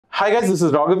Hi guys, this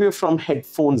is Raghav from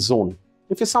Headphone Zone.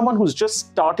 If you're someone who's just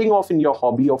starting off in your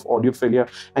hobby of audiophilia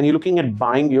and you're looking at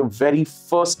buying your very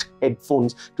first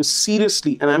headphones to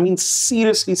seriously, and I mean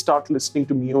seriously, start listening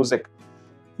to music,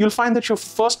 you'll find that you're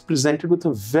first presented with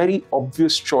a very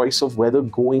obvious choice of whether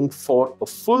going for a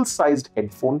full-sized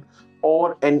headphone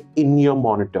or an in-ear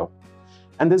monitor.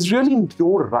 And there's really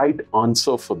no right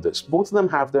answer for this. Both of them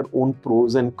have their own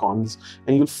pros and cons,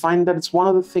 and you'll find that it's one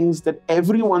of the things that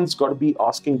everyone's got to be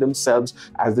asking themselves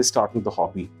as they start in the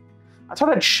hobby. I thought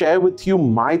I'd share with you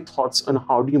my thoughts on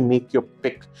how do you make your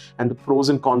pick and the pros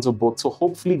and cons of both. So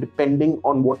hopefully, depending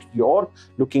on what you're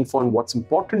looking for and what's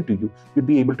important to you, you'll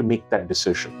be able to make that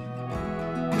decision.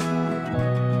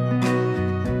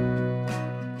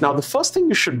 Now, the first thing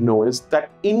you should know is that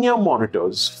in-ear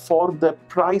monitors, for the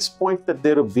price point that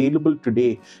they're available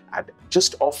today at,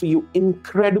 just offer you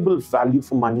incredible value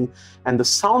for money, and the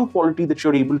sound quality that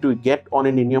you're able to get on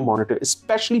an in-ear monitor,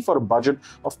 especially for a budget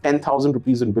of 10,000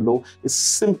 rupees and below, is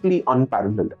simply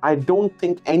unparalleled. I don't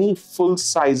think any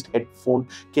full-sized headphone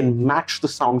can match the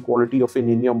sound quality of an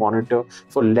in-ear monitor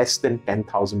for less than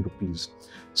 10,000 rupees.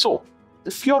 So,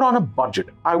 if you're on a budget,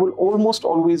 I will almost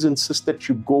always insist that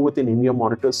you go with an in-ear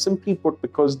monitor, simply put,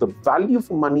 because the value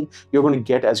for money you're going to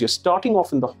get as you're starting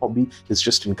off in the hobby is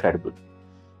just incredible.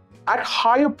 At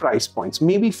higher price points,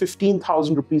 maybe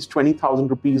 15,000 rupees, 20,000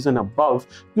 rupees and above,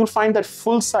 you'll find that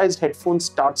full-sized headphones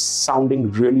start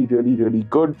sounding really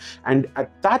good. And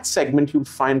at that segment, you'll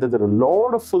find that there are a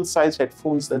lot of full-sized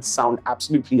headphones that sound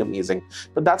absolutely amazing.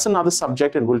 But that's another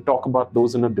subject, and we'll talk about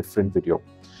those in a different video.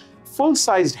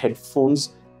 Full-sized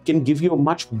headphones can give you a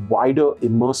much wider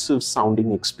immersive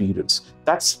sounding experience.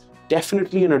 That's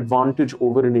definitely an advantage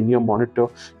over an in-ear monitor.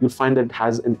 You'll find that it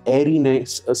has an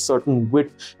airiness, a certain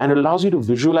width, and allows you to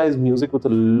visualize music with a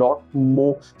lot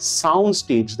more sound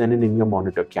stage than an in-ear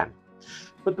monitor can.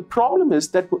 But the problem is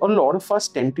that a lot of us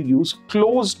tend to use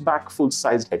closed back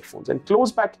full-sized headphones, and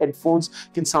closed back headphones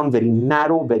can sound very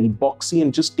narrow, very boxy,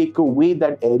 and just take away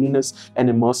that airiness and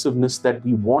immersiveness that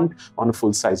we want on a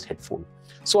full-sized headphone.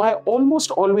 So I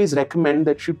almost always recommend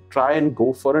that you try and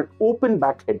go for an open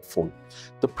back headphone.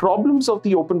 The problems of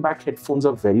the open back headphones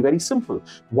are very simple.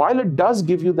 While it does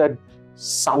give you that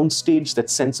soundstage, that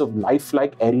sense of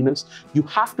lifelike airiness, you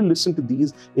have to listen to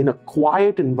these in a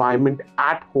quiet environment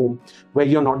at home where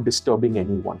you're not disturbing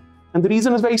anyone. And the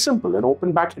reason is very simple. An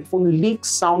open back headphone leaks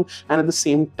sound and at the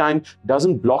same time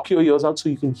doesn't block your ears out, so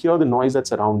you can hear the noise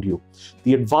that's around you.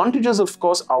 The advantages, of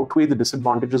course, outweigh the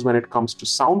disadvantages when it comes to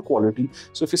sound quality.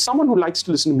 So if you're someone who likes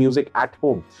to listen to music at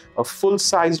home, a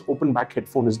full-sized open back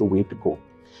headphone is the way to go.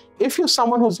 If you're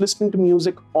someone who's listening to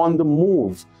music on the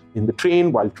move, in the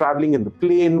train, while traveling, in the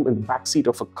plane, in the backseat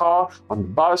of a car, on the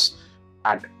bus,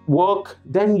 at work,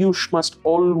 then you must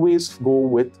always go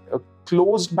with a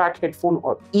closed back headphone,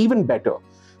 or even better,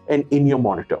 an in-ear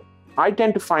monitor. I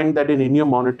tend to find that an in-ear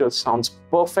monitor sounds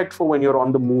perfect for when you're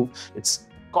on the move. It's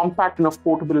compact enough,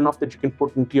 portable enough that you can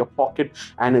put into your pocket,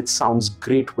 and it sounds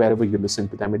great wherever you listen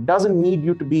to them. It doesn't need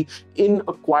you to be in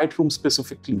a quiet room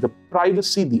specifically. The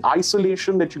privacy, the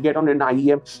isolation that you get on an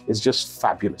IEM is just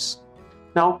fabulous.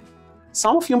 Now,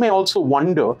 some of you may also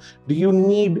wonder, do you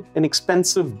need an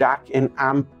expensive DAC and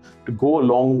amp to go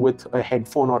along with a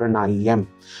headphone or an IEM?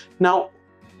 Now,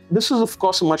 this is, of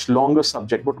course, a much longer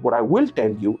subject, but what I will tell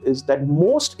you is that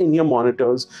most in-ear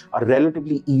monitors are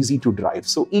relatively easy to drive.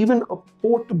 So even a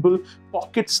portable,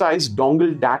 pocket-sized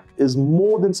dongle DAC is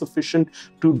more than sufficient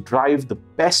to drive the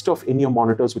best of in-ear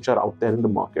monitors which are out there in the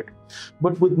market.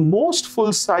 But with most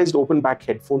full-sized open-back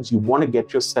headphones, you want to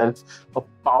get yourself a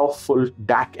powerful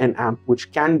DAC and amp,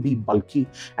 which can be bulky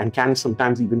and can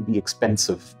sometimes even be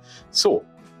expensive. So,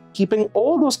 keeping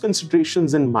all those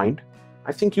considerations in mind,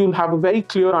 I think you'll have a very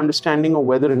clear understanding of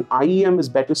whether an IEM is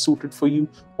better suited for you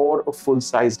or a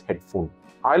full-sized headphone.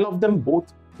 I love them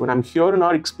both. When I'm here in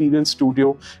our experience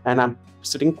studio and I'm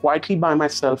sitting quietly by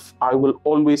myself, I will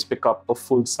always pick up a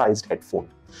full-sized headphone.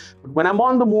 But when I'm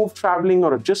on the move, traveling,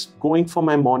 or just going for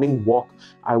my morning walk,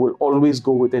 I will always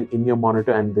go with an in-ear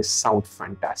monitor, and they sound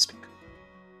fantastic.